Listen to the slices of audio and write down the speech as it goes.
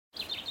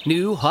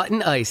New hot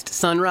and iced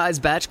Sunrise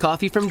Batch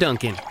Coffee from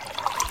Dunkin'.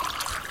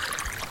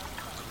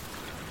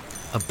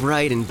 A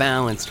bright and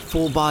balanced,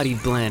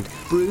 full-bodied blend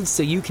brewed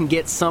so you can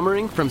get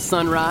summering from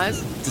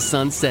sunrise to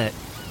sunset.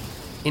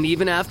 And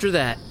even after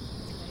that,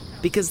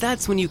 because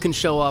that's when you can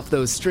show off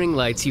those string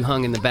lights you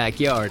hung in the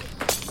backyard.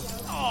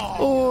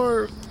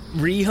 Or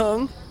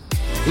rehung.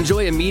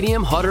 Enjoy a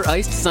medium hot or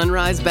iced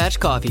Sunrise Batch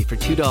Coffee for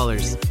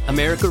 $2.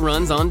 America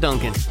runs on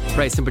Dunkin'.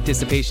 Price and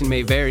participation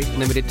may vary.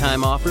 Limited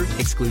time offer.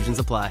 Exclusions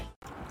apply.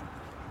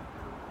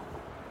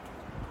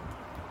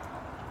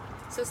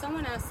 So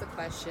someone asked the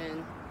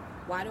question,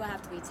 why do I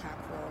have to be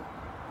tactful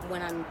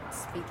when I'm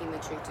speaking the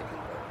truth to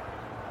people?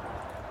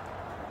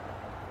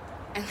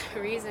 And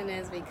the reason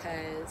is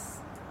because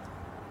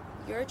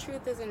your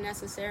truth isn't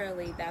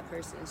necessarily that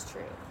person's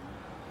truth.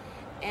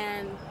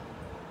 And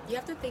you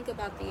have to think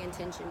about the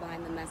intention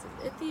behind the message.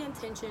 If the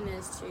intention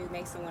is to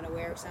make someone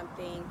aware of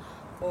something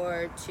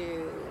or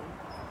to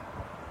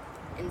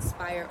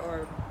inspire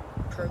or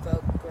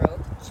provoke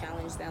growth,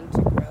 challenge them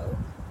to grow,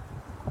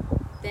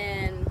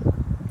 then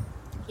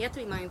you have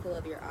to be mindful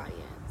of your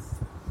audience.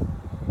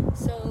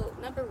 So,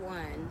 number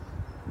one,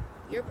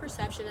 your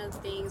perception of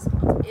things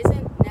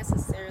isn't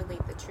necessarily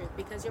the truth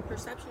because your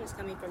perception is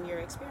coming from your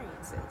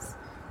experiences.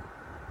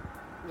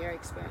 Your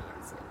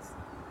experiences.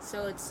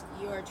 So it's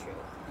your truth.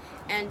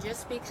 And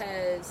just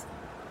because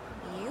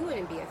you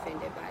wouldn't be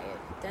offended by it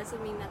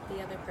doesn't mean that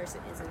the other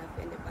person isn't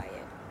offended by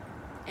it.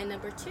 And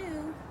number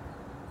two,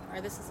 or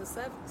this is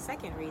the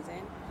second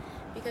reason,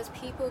 because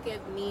people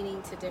give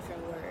meaning to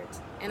different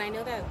words. And I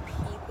know that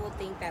people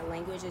think that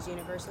language is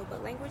universal,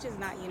 but language is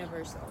not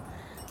universal.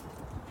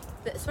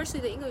 Especially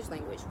the English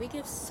language. We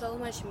give so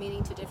much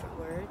meaning to different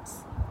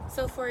words.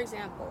 So for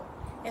example,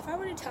 if I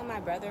were to tell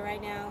my brother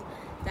right now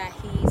that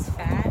he's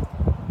fat,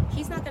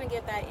 he's not going to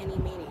give that any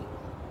meaning.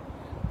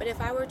 But if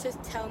I were to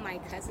tell my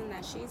cousin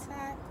that she's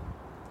fat,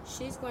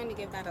 she's going to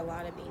give that a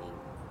lot of meaning.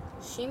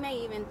 She may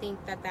even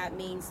think that that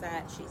means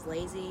that she's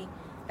lazy,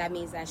 that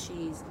means that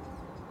she's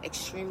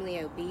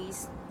extremely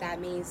obese, that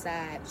means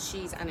that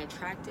she's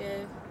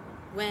unattractive,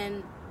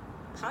 when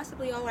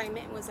possibly all I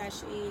meant was that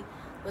she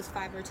was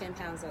 5 or 10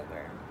 pounds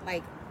over.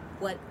 Like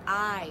what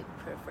I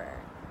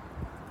prefer.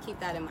 Keep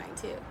that in mind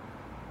too,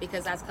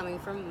 because that's coming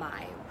from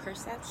my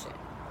perception.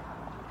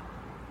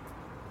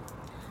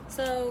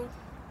 So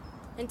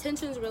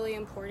intention is really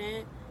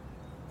important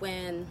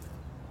when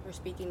we're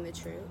speaking the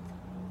truth.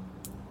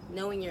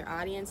 Knowing your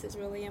audience is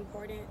really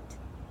important.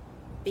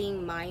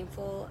 Being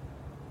mindful.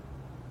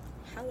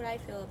 How would I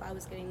feel if I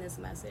was getting this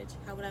message?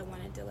 How would I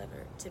want it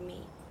delivered to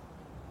me?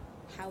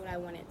 How would I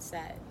want it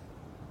said?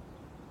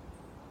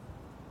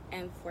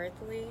 And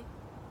fourthly,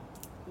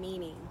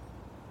 meaning.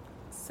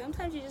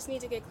 Sometimes you just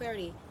need to get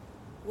clarity.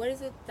 What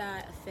is it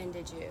that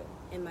offended you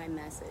in my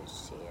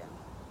message to you?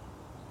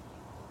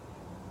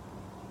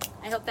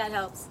 I hope that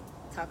helps.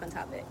 Talk on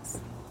topics.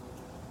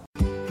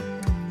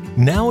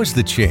 Now is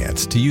the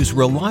chance to use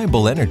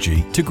reliable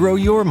energy to grow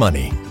your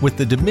money with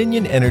the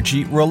Dominion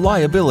Energy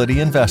Reliability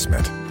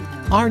Investment.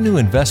 Our new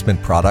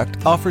investment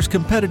product offers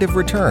competitive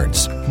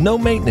returns, no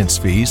maintenance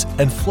fees,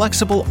 and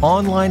flexible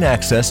online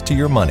access to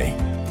your money.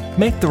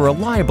 Make the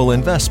reliable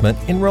investment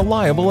in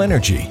reliable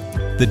energy.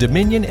 The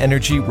Dominion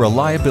Energy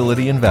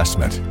Reliability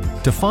Investment.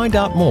 To find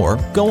out more,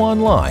 go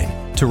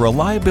online to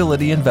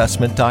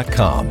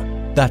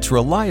reliabilityinvestment.com. That's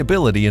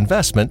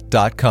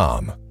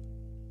reliabilityinvestment.com.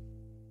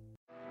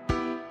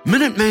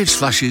 Minute Maid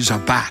slushies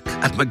are back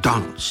at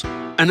McDonald's.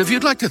 And if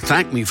you'd like to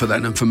thank me for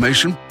that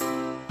information,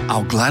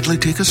 I'll gladly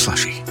take a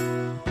slushie.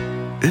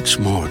 It's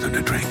more than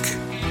a drink.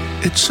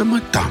 It's a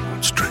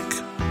McDonald's drink.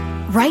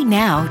 Right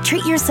now,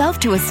 treat yourself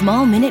to a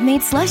small Minute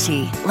Maid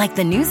slushie, like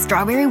the new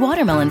strawberry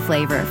watermelon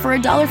flavor for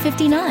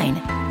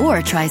 $1.59.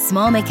 Or try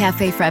small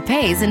McCafe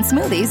frappes and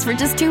smoothies for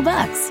just $2.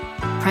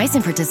 Price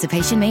and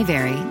participation may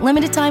vary.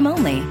 Limited time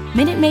only.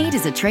 Minute Maid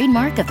is a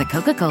trademark of the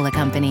Coca-Cola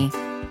Company.